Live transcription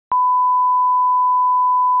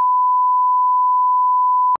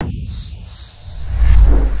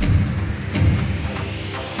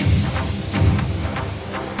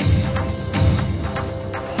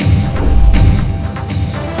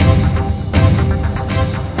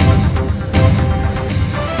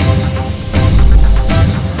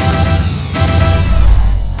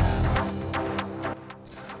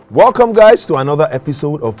Welcome guys to another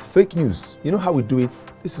episode of Fake News. You know how we do it?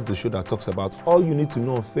 This is the show that talks about all you need to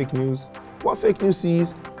know on fake news, what fake news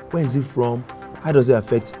is, where is it from, how does it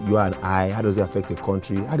affect you and I, how does it affect a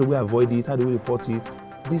country, how do we avoid it, how do we report it,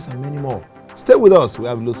 this and many more. Stay with us, we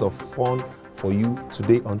have lots of fun for you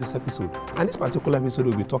today on this episode. And this particular episode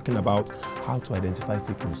we'll be talking about how to identify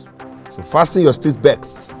fake news. So fasten your seat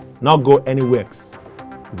belts, not go anywhere.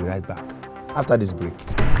 We'll be right back after this break.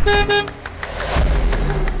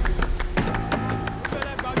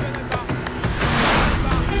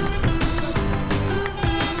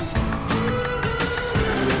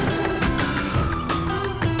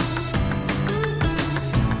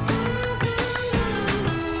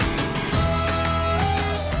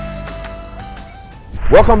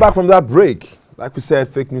 Welcome back from that break. Like we said,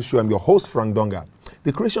 Fake News Show. I'm your host, Frank Donga.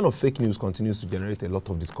 The creation of fake news continues to generate a lot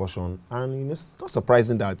of discussion, and it's not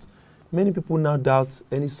surprising that many people now doubt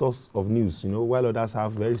any source of news, while others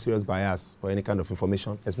have very serious bias for any kind of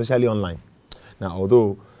information, especially online. Now,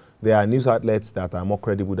 although there are news outlets that are more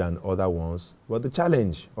credible than other ones, but the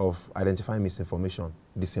challenge of identifying misinformation,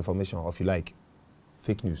 disinformation, or if you like,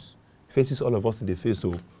 fake news, faces all of us in the face.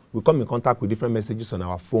 So we come in contact with different messages on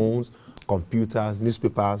our phones, computers,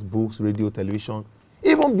 newspapers, books, radio, television,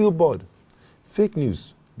 even billboard. Fake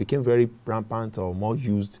news became very rampant or more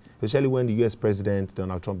used, especially when the US President,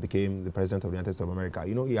 Donald Trump, became the President of the United States of America.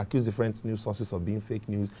 He accused different news sources of being fake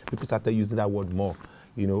news. People started using that word more.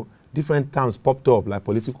 Different terms popped up like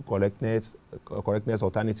political correctness,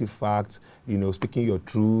 alternative facts, speaking your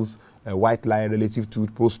truth, white lie, relative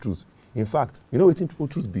truth, post-truth. In fact,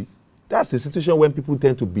 what truth be? That's a situation when people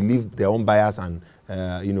tend to believe their own bias and,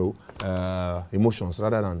 emotions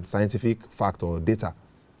rather than scientific fact or data.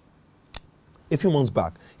 A few months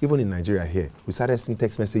back, even in Nigeria here, we started seeing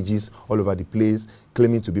text messages all over the place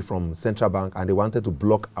claiming to be from Central Bank, and they wanted to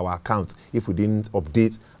block our accounts if we didn't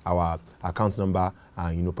update our account number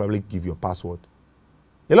and, probably give your password.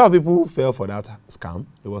 A lot of people fell for that scam.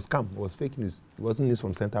 It was scam. It was fake news. It wasn't news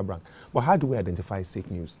from Central Bank. But how do we identify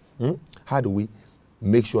fake news? How do we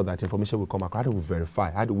make sure that information will come across? How do we verify?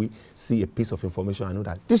 How do we see a piece of information and know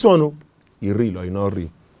that this one is real or not real?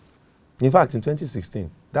 In fact, in 2016,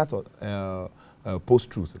 that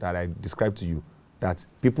post-truth that I described to you, that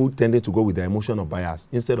people tended to go with their emotional bias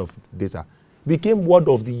instead of data, became word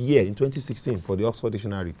of the year in 2016 for the Oxford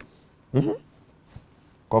Dictionary.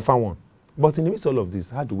 Confirm one. But in the midst of all of this,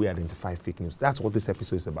 how do we identify fake news? That's what this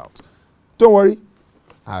episode is about. Don't worry.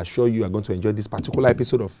 I assure you are going to enjoy this particular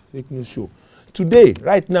episode of Fake News Show. Today,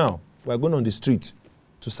 right now, we're going on the street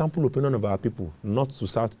to sample opinion of our people, north to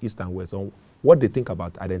south, east and west, on what they think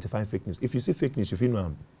about identifying fake news. If you see fake news, you feel no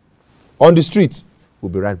harm. On the street, we'll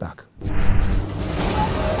be right back.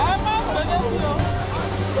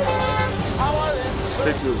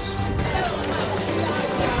 Fake news.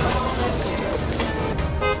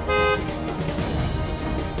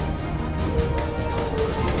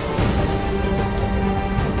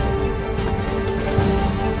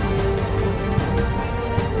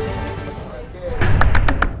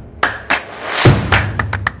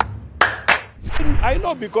 I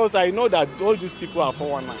know, because I know that all these people are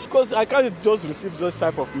 419. Because I can't just receive those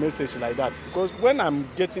type of message like that. Because when I'm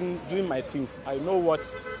doing my things, I know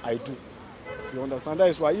what I do. You understand? That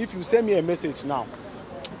is why if you send me a message now,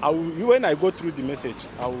 when I go through the message,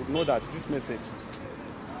 I will know that this message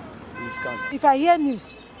is scam. If I hear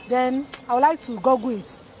news, then I would like to Google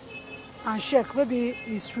it and check maybe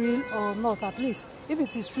it's real or not. At least if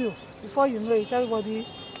it is real, before you know it, everybody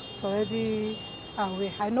is already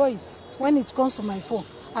aware. I know it. When it comes to my phone,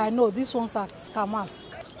 I know these ones are scammers.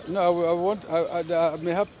 No, I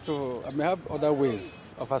may have other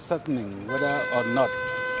ways of ascertaining whether or not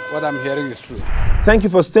what I'm hearing is true. Thank you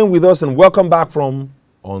for staying with us and welcome back from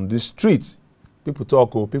On the Street. People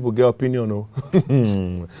talk, people get opinion.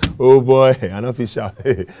 Oh boy, unofficial.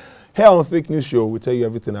 Here on Fake News Show, we tell you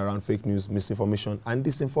everything around fake news, misinformation, and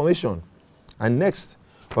disinformation. And next,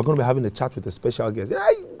 we're going to be having a chat with a special guest.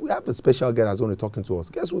 We have a special guest that's going to be talking to us.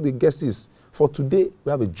 Guess who the guest is? For today, we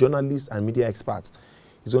have a journalist and media expert.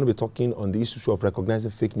 He's going to be talking on the issue of recognizing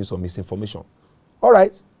fake news or misinformation. All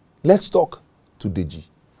right, let's talk to Deji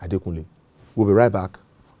Adekunle. We'll be right back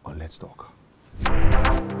on Let's Talk.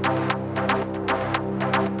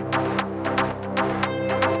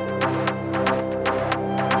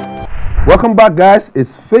 Welcome back, guys.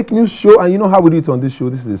 It's Fake News Show, and you know how we do it on this show.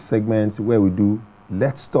 This is a segment where we do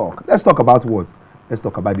Let's Talk. Let's talk about what? Let's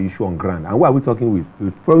talk about the issue on ground. And who are we talking with?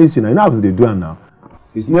 We promise you now how they do it now.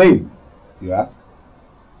 His name, you ask?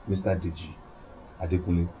 Mr. Deji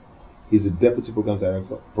Adekunle. He's the Deputy Programs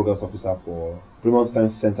Officer for Fremont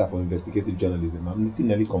Times Center for Investigative Journalism. I'm meeting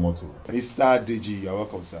Nelly Komoto. Mr. Deji, you're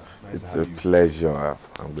welcome, sir. Nice It's a pleasure.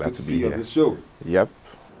 I'm glad to be you here. on the show. Yep.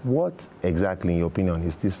 What exactly, in your opinion,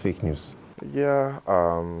 is this fake news? Yeah,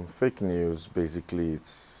 fake news, basically,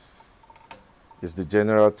 it's the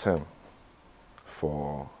general term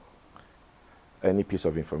for any piece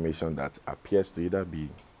of information that appears to either be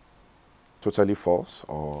totally false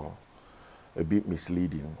or a bit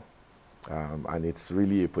misleading. And it's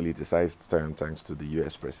really a politicized term thanks to the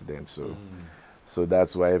US president. So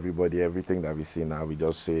that's why everything that we see now, we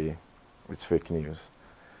just say it's fake news.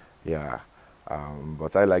 Yeah.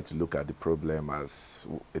 But I like to look at the problem as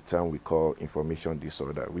a term we call information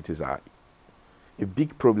disorder, which is a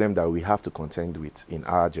big problem that we have to contend with in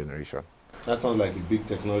our generation. That sounds like a big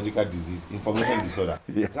technological disease, information disorder.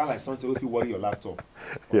 Yes. It sounds like something if you worry your laptop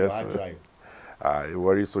or Yes, your hard sir. drive. It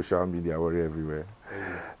worries social media, worry everywhere.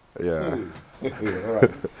 Yeah. All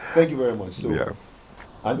right. Thank you very much. So, Yeah.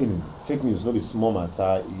 I mean, fake news, not a small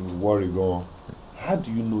matter in worry going. How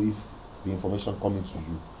do you know if the information coming to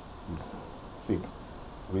you is fake,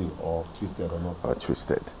 real, or twisted or not? Or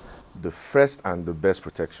twisted. The first and the best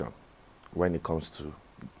protection when it comes to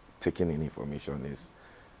taking in information is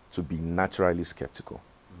to be naturally skeptical.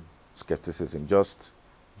 Skepticism, just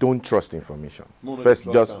don't trust information.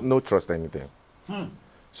 First, just no trust anything.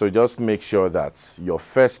 So just make sure that your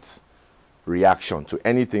first reaction to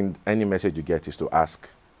anything, any message you get is to ask,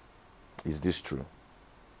 is this true?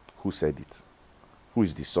 Who said it? Who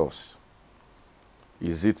is the source?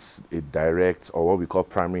 Is it a direct or what we call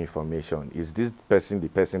primary information? Is this person the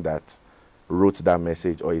person that wrote that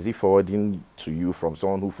message, or is he forwarding to you from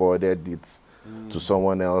someone who forwarded it to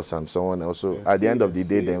someone else and someone else? So at the end of the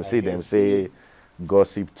day, them say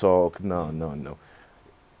gossip talk. No.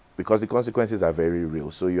 Because the consequences are very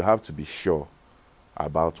real. So you have to be sure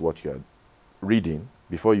about what you're reading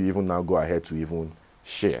before you even now go ahead to even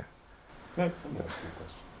share. Let me ask you a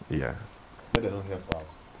question. Yeah. Let them not hear for us.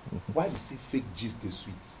 Why do you say fake gist is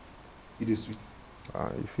sweet? It is sweet.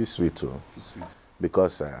 It feels sweet too. It's sweet.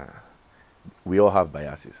 Because we all have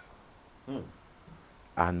biases.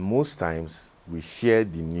 And most times we share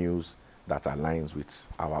the news that aligns with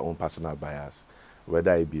our own personal bias,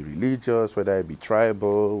 whether it be religious, whether it be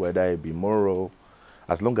tribal, whether it be moral,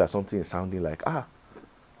 as long as something is sounding like,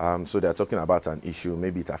 so they're talking about an issue,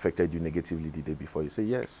 maybe it affected you negatively the day before, you say,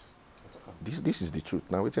 yes, this is the truth.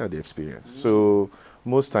 Now, what's the experience? So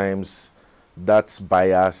most times that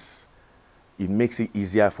bias, it makes it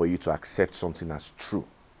easier for you to accept something as true.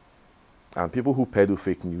 And people who peddle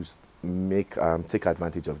fake news take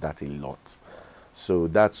advantage of that a lot. So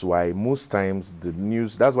that's why most times the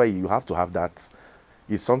news, that's why you have to have that.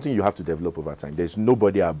 It's something you have to develop over time. There's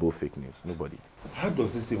nobody above fake news. Nobody. How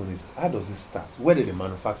does this start? Where did they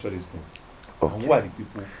manufacture this thing? Okay. And who are the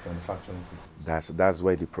people manufacturing it? That's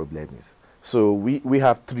where the problem is. So we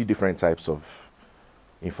have three different types of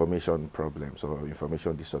information problems or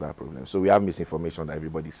information disorder problems. So we have misinformation that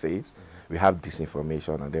everybody says, we have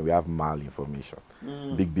disinformation, and then we have malinformation.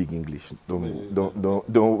 Big English. Don't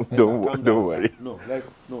worry.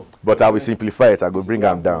 No. But I will simplify it. I will bring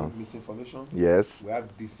them down. Misinformation. Yes. We have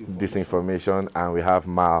disinformation, and we have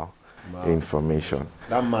malinformation.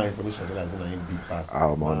 That malinformation is like a big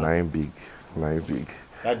part. Nine big.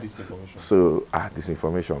 That disinformation. So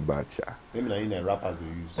disinformation bad, yeah. Maybe in rappers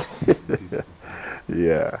they use.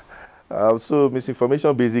 Yeah. So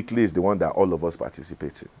misinformation basically is the one that all of us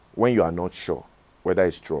participate in. When you are not sure whether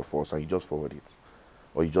it's true or false, and you just forward it,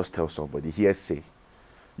 or you just tell somebody, hearsay,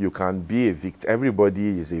 you can be a victim.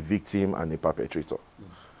 Everybody is a victim and a perpetrator.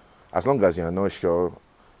 As long as you are not sure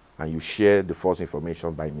and you share the false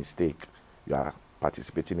information by mistake, you are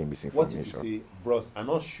participating in misinformation. What if you say, bros, I'm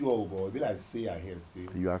not sure, but it'll be like say I hear say.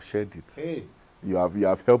 You have shared it. Hey. You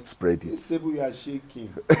have helped spread it. This table you are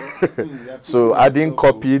shaking. So adding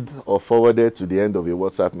copied or forwarded to the end of a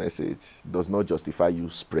WhatsApp message does not justify you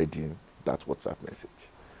spreading that WhatsApp message.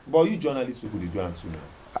 But you journalist people, they do answer now.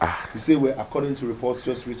 You say, well, according to reports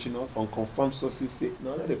just reaching out, unconfirmed sources say,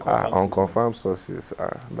 no, not the confirmed unconfirmed sources.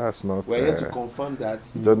 That's not. We're here to confirm that.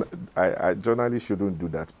 Journalists shouldn't do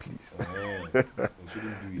that, please. They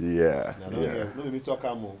shouldn't do it. Yeah. No, let me talk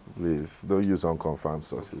more. Please, don't use unconfirmed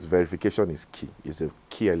sources. Verification is key. It's a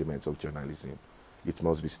key element of journalism. It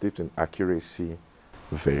must be steeped in accuracy,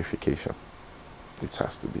 verification. It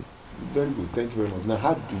has to be. Very good. Thank you very much. Now,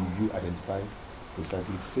 how do you identify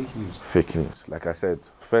precisely fake news? Fake news. Like I said,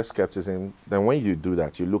 first skepticism. Then when you do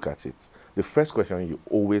that, you look at it. The first question you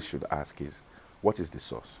always should ask is, what is the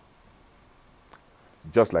source?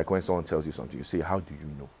 Just like when someone tells you something, you say, how do you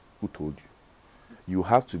know? Who told you? You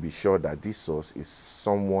have to be sure that this source is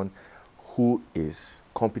someone who is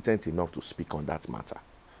competent enough to speak on that matter.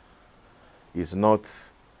 It's not,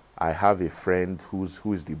 I have a friend who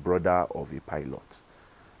is the brother of a pilot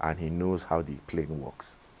and he knows how the plane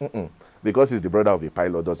works. Because he's the brother of a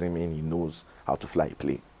pilot doesn't mean he knows how to fly a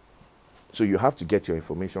plane. So you have to get your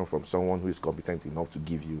information from someone who is competent enough to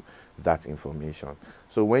give you that information.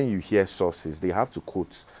 So when you hear sources, they have to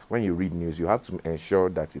quote. When you read news, you have to ensure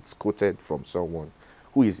that it's quoted from someone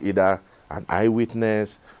who is either an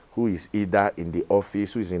eyewitness, who is either in the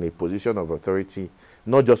office, who is in a position of authority,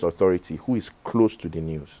 not just authority, who is close to the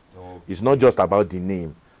news. Okay. It's not just about the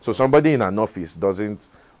name. So somebody in an office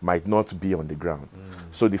might not be on the ground.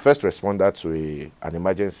 So the first responder to an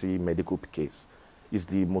emergency medical case is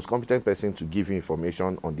the most competent person to give you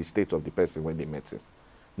information on the state of the person when they met him,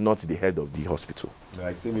 not the head of the hospital.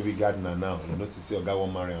 Like say maybe gardener now, you notice your guy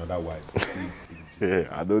won't marry another wife. Yeah,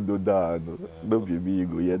 I don't know that. Don't be me, you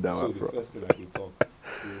go hear that one so from. The first thing like you talk.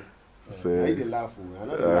 So, I laugh.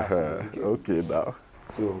 Okay, now.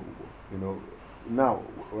 So, you know, now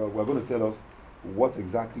we're going to tell us what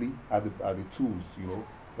exactly are the tools, you know,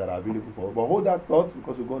 that are available for us. But hold that thought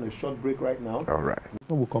because we're going on a short break right now. All right.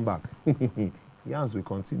 We'll come back. Yes, we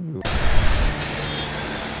continue.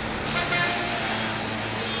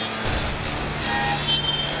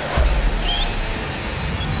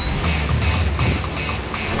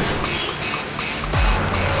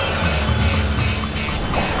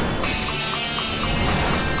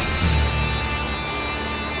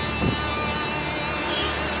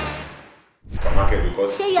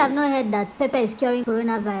 Sure, you have not heard that pepper is curing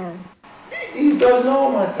coronavirus. It does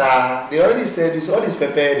not matter. They already said this. All this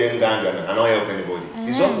pepper then gang and not help anybody.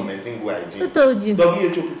 It's just to maintain good hygiene. Who told you?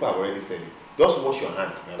 WHO people have already said it. Just wash your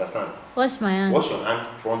hand. You understand? Wash my hand. Wash your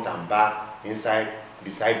hand, front and back, inside,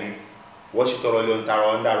 beside it. Wash it thoroughly under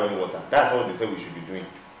running water. That's what they say we should be doing.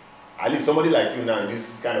 At least somebody like you now in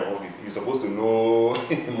this kind of office, you're supposed to know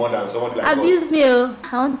more than somebody like Abuse me, oh.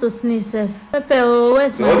 I want to sneeze. Pepper, oh,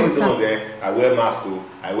 where's my water? So all these ones there, I wear mask,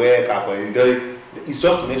 I wear cap. It's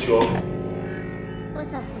just to make sure.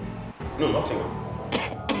 What's happening? No, nothing.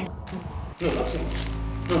 No, nothing.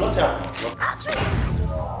 No, nothing happened.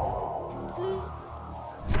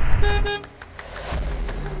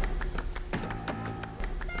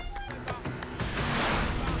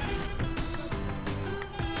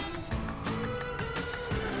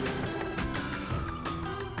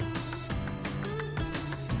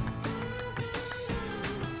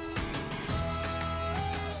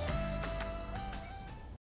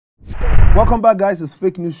 Welcome back, guys. It's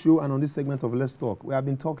Fake News Show, and on this segment of Let's Talk, we have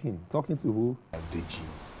been talking to who?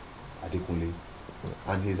 Adekunle,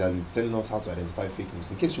 and he's been telling us how to identify fake news.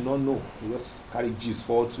 In case you don't know, we just carry G's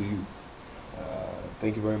forward to you.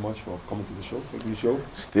 Thank you very much for coming to the show, Fake News Show.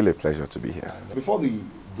 Still a pleasure to be here. Before the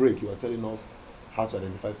break, you were telling us how to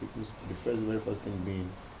identify fake news. The very first thing being,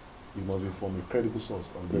 it must be from a credible source,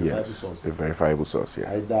 or a verifiable source. A verifiable source,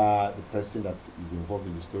 yeah. Either the person that is involved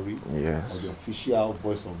in the story, yes, or the official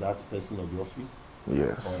voice of that person of the office,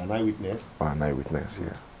 yes, or an eyewitness. Or an eyewitness,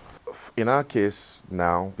 yeah. In our case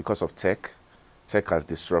now, because of tech has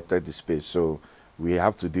disrupted the space, so we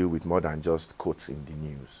have to deal with more than just quotes in the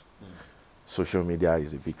news. Social media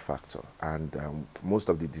is a big factor, and most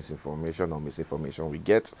of the disinformation or misinformation we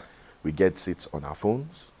get it on our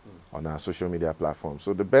phones, on our social media platforms.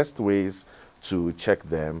 So the best ways to check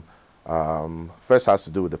them first has to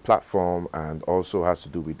do with the platform, and also has to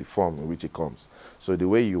do with the form in which it comes. So the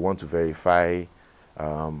way you want to verify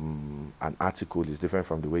an article is different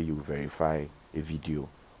from the way you verify a video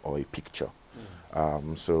or a picture.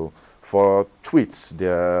 So for tweets,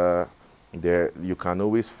 you can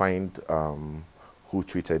always find who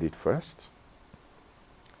tweeted it first.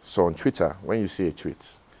 So on Twitter, when you see a tweet,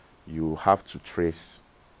 you have to trace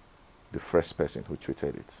the first person who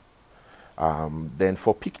tweeted it. Then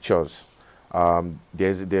for pictures,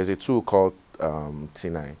 there's a tool called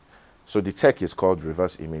T9. So the tech is called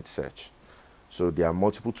reverse image search. So there are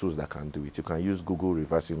multiple tools that can do it. You can use Google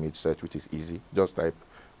reverse image search, which is easy. Just type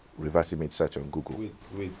reverse image search on Google.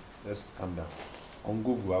 Wait, let's calm down. On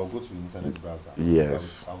Google, I'll go to the internet browser.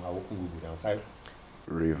 Yes. I'll open Google and type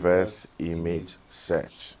reverse image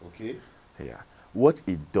search. Okay. Yeah. What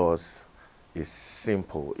it does is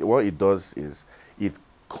simple. What it does is it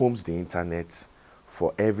combs the internet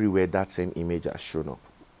for everywhere that same image has shown up,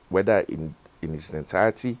 whether in its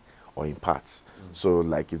entirety or in parts. So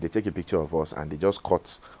like if they take a picture of us and they just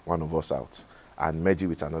cut one of us out and merge it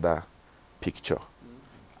with another picture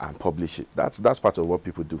and publish it, that's part of what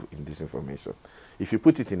people do in this information. If you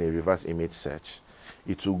put it in a reverse image search,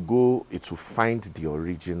 it will find the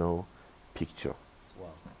original picture. Wow.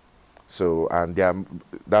 So, and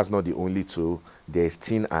that's not the only tool. There's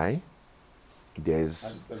TinEye. There's How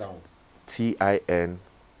do you spell that one? Tineye.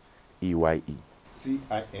 Tineye.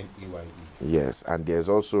 Yes, and there's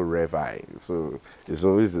also Revi. So it's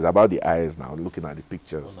always about the eyes now, looking at the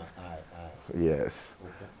pictures. Oh, my eye. Yes,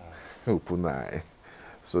 Open eye. open eye.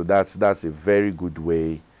 So that's a very good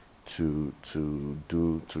way to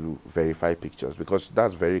verify pictures, because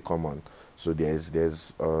that's very common. So there's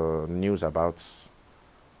news about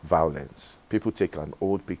violence. People take an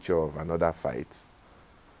old picture of another fight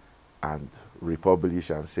and republish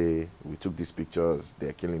and say, we took these pictures,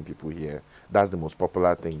 they're killing people here. That's the most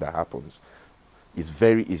popular thing that happens. It's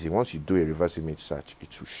very easy. Once you do a reverse image search,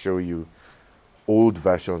 it will show you old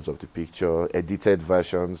versions of the picture, edited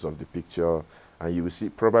versions of the picture, and you will see,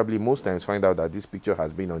 probably most times find out that this picture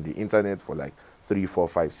has been on the internet for like 3, 4,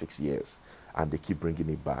 5, 6 years, and they keep bringing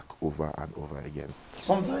it back over and over again.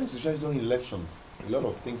 Sometimes, especially during elections, a lot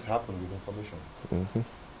of things happen with information. Mm-hmm.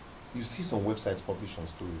 You see some websites publish some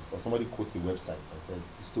stories, or somebody quotes a website and says,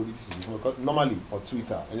 the story, this is because normally on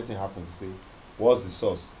Twitter, anything happens, you say, what's the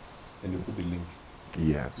source? And you put the link.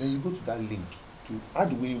 Yes. Then you go to that link. How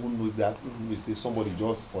do we even know that? Even we say somebody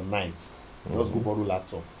just for nights, just go borrow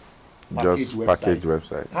laptop. Just package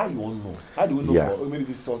websites. How you won't know? How do we know? Yeah. For, maybe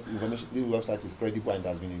this source information, this website is credible and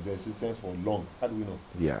has been in existence for long. How do we know?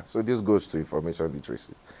 Yeah. So this goes to information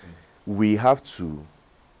literacy. We have to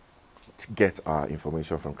get our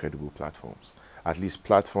information from credible platforms, at least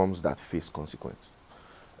platforms that face consequence.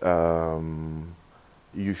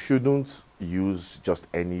 You shouldn't use just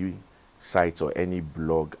any site or any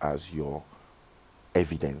blog as your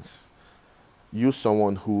evidence. Use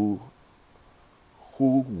someone who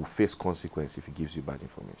will face consequence if he gives you bad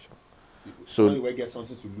information. So you get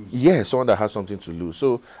something to lose. Yeah, someone that has something to lose.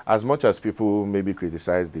 So as much as people maybe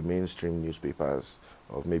criticize the mainstream newspapers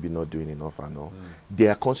of maybe not doing enough and all,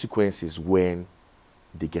 there are consequences when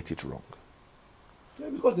they get it wrong. Yeah,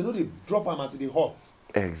 because they know they drop them as they hot.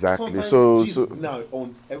 Exactly. Sometimes so now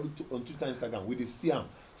on Twitter, Instagram, we see them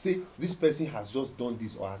say this person has just done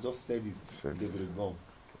this or has just said this. They will go.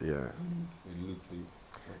 Yeah.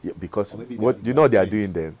 Yeah, because what you know they are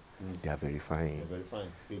doing then, they are verifying. They're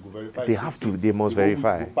verifying. They go verify. They have to. They must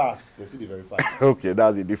verify. Go pass. They see they verify. Okay,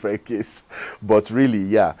 that's a different case. But really,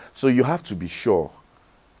 yeah. So you have to be sure.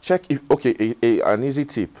 Check if an easy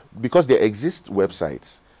tip, because there exist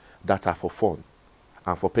websites that are for fun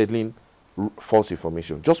and for peddling false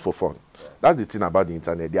information just for fun. Yeah. That's the thing about the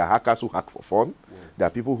internet. There are hackers who hack for fun. Yeah. There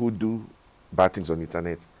are people who do bad things on the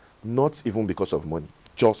internet, not even because of money,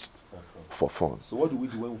 just for fun. So what do we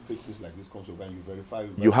do when fake news like this comes over and you verify?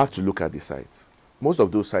 You have to look at the site. Most of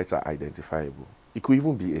those sites are identifiable. It could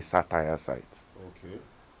even be a satire site,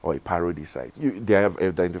 or a parody site. They are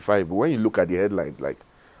identifiable. When you look at the headlines, like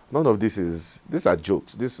none of these are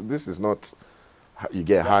jokes. This is not. You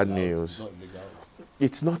get hard news.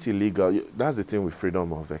 It's not illegal. That's the thing with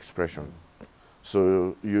freedom of expression.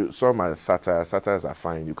 So some are satire. Satires are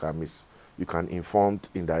fine. You can inform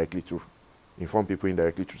people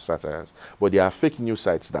indirectly through satires. But there are fake news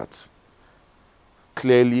sites that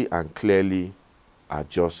clearly are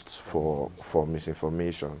just for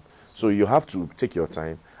misinformation. So you have to take your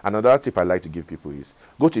time. Another tip I like to give people is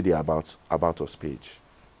go to the About Us page.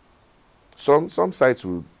 Some sites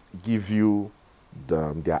will give you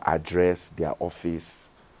their address, their office.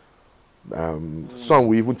 Some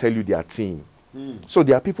will even tell you their team. So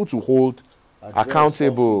there are people to hold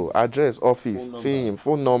accountable, address, office, team,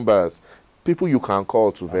 phone numbers, people you can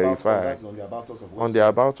call to verify on the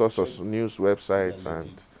About Us news websites and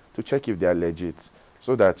to check if they are legit,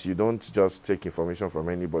 so that you don't just take information from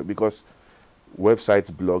anybody, because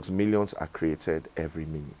websites, blogs, millions are created every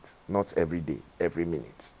minute, not every day, every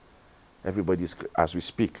minute. Everybody's, as we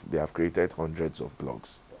speak, they have created hundreds of blogs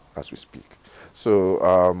as we speak.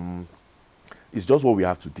 So it's just what we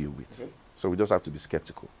have to deal with. Okay. So we just have to be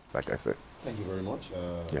skeptical, like I said. Thank you very much.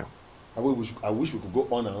 Yeah. I wish we could go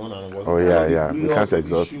on and on and on. Oh yeah. We can't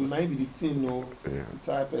exhaust. Maybe the thing,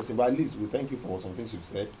 type person, but at least we thank you for some things you've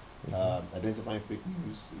said. Identifying fake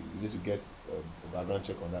news, you need to get a background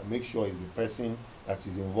check on that. Make sure it's the person that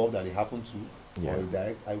is involved that it happened to, or a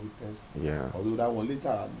direct eyewitness. Yeah. Although that one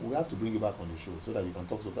later, we have to bring you back on the show so that you can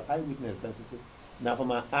talk to the eyewitness. Now, for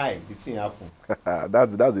my eye, the thing happened.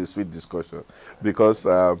 That's a sweet discussion, because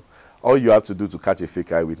all you have to do to catch a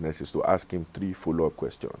fake eyewitness is to ask him 3 follow-up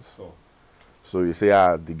questions. So you say,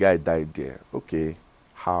 the guy died there. Okay,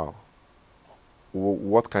 how?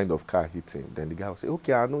 What kind of car hit him? Then the guy will say,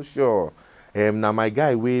 okay, I'm not sure. Now my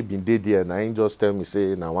guy we been dead there, and I ain't just tell me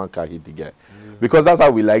say now one car hit the guy, because that's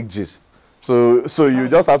how we like gist. So you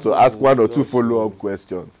just have to ask 1 or 2 follow-up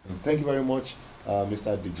questions. Thank you very much,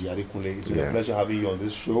 Mr. Deji Adekunle. It's been a pleasure having you on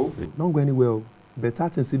this show. Don't go anywhere. Better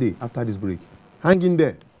things today after this break. Hang in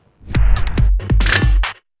there.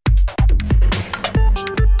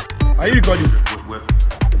 Are you recording?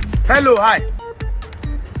 Hello, hi.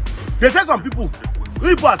 They say some people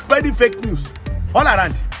are spreading fake news all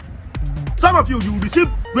around. Some of you receive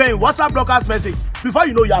a WhatsApp broadcast message. Before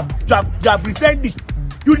you know, you have resent it.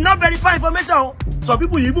 You did not verify information. Some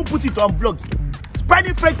people you even put it on blog.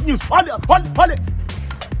 Spreading fake news.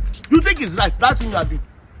 You think it's right? That's what you are doing.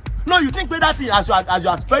 No, you think that thing as you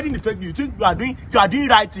are spreading the fake news, you think you are doing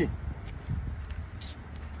right thing.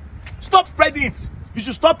 Stop spreading it. You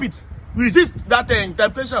should stop it. Resist that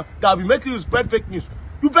temptation that will make you spread fake news.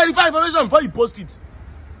 You verify information before you post it.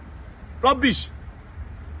 Rubbish.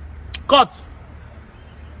 Cut.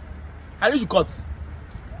 I need you cut.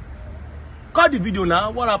 Cut the video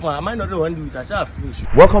now. What happened? Am I not the one do it? I said I finished.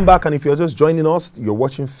 Welcome back, and if you're just joining us, you're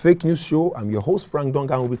watching Fake News Show. I'm your host, Frank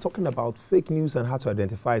Donga, and we'll be talking about fake news and how to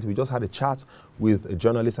identify it. We just had a chat with a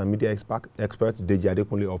journalist and media expert, Deji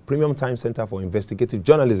Adekunle of Premium Time Center for Investigative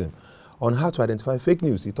Journalism, on how to identify fake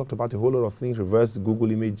news. He talked about a whole lot of things, reverse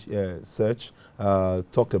Google image search,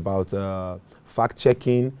 talked about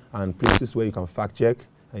fact-checking and places where you can fact-check.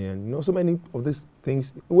 And so many of these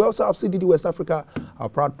things. We also have CDD West Africa, our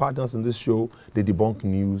proud partners in this show. They debunk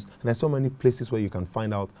news, and there's so many places where you can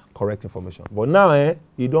find out correct information. But now,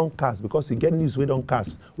 you don't cast, because you get news we don't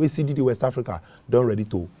cast. We CDD West Africa done ready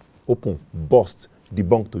to open, bust,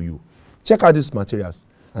 debunk to you. Check out these materials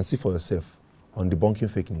and see for yourself on debunking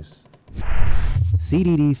fake news.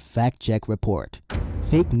 CDD Fact Check Report.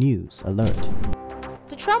 Fake News Alert.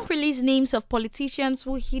 Did Trump release names of politicians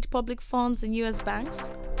who hid public funds in U.S.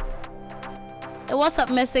 banks? A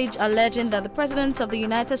WhatsApp message alleging that the President of the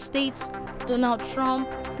United States, Donald Trump,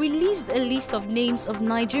 released a list of names of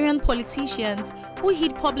Nigerian politicians who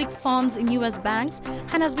hid public funds in U.S. banks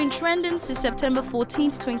and has been trending since September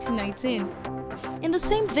 14, 2019. In the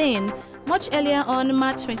same vein, much earlier on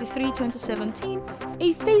March 23, 2017,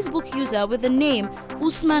 a Facebook user with the name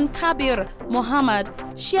Usman Kabir Mohammed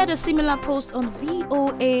shared a similar post on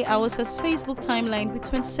VOA Hausa's Facebook timeline with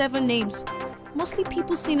 27 names, mostly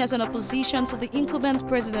people seen as an opposition to the incumbent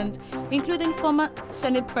president, including former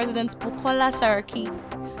Senate President Bukola Saraki,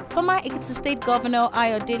 former Ekiti State Governor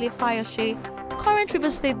Ayodele Fayose, current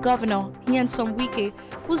Rivers State Governor Nyesom Wike,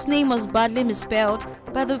 whose name was badly misspelled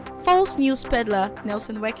by the false news peddler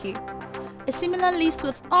Nelson Weke. A similar list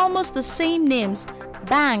with almost the same names,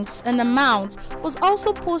 banks, and amounts was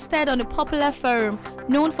also posted on a popular forum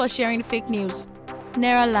known for sharing fake news,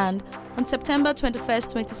 Nairaland, on September 21,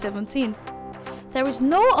 2017. There is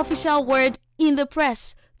no official word in the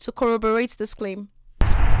press to corroborate this claim.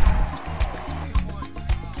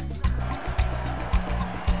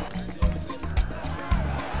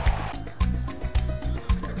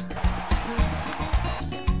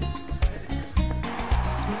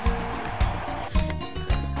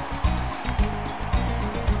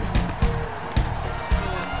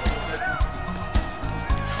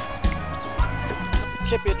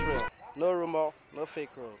 Keep it real. No rumor, no fake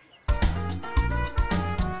rules.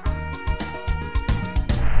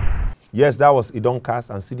 Yes, that was Idoncast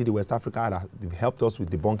and CDD West Africa that helped us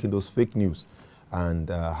with debunking those fake news and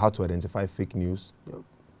how to identify fake news.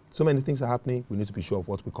 So many things are happening. We need to be sure of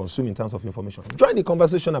what we consume in terms of information. Join the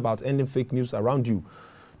conversation about ending fake news around you.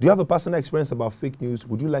 Do you have a personal experience about fake news?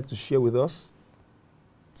 Would you like to share with us?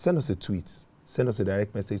 Send us a tweet. Send us a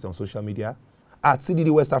direct message on social media at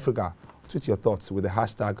CDD West Africa. Tweet your thoughts with the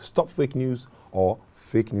hashtag #StopFakeNews or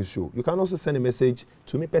Fake News Show. You can also send a message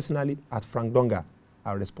to me personally at Frank Donga.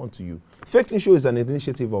 I'll respond to you. Fake News Show is an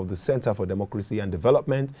initiative of the Center for Democracy and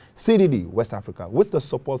Development, CDD West Africa, with the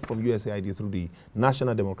support from USAID through the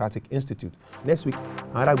National Democratic Institute. Next week,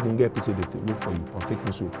 another Bunga episode will look for you on Fake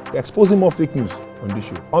News Show. We're exposing more fake news on this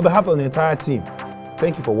show. On behalf of the entire team,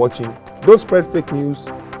 thank you for watching. Don't spread fake news.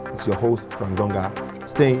 It's your host, Frank Donga.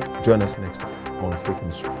 Join us next time on Fake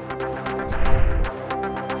News Show.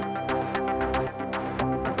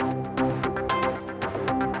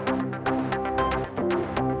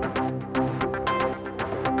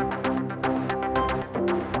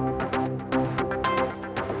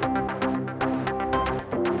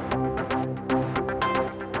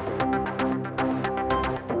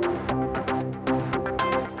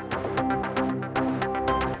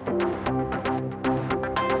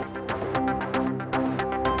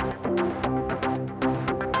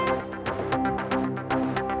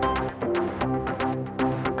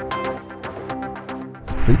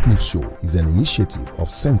 Fake News Show is an initiative of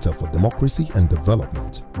Center for Democracy and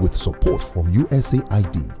Development with support from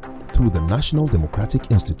USAID through the National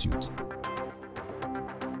Democratic Institute.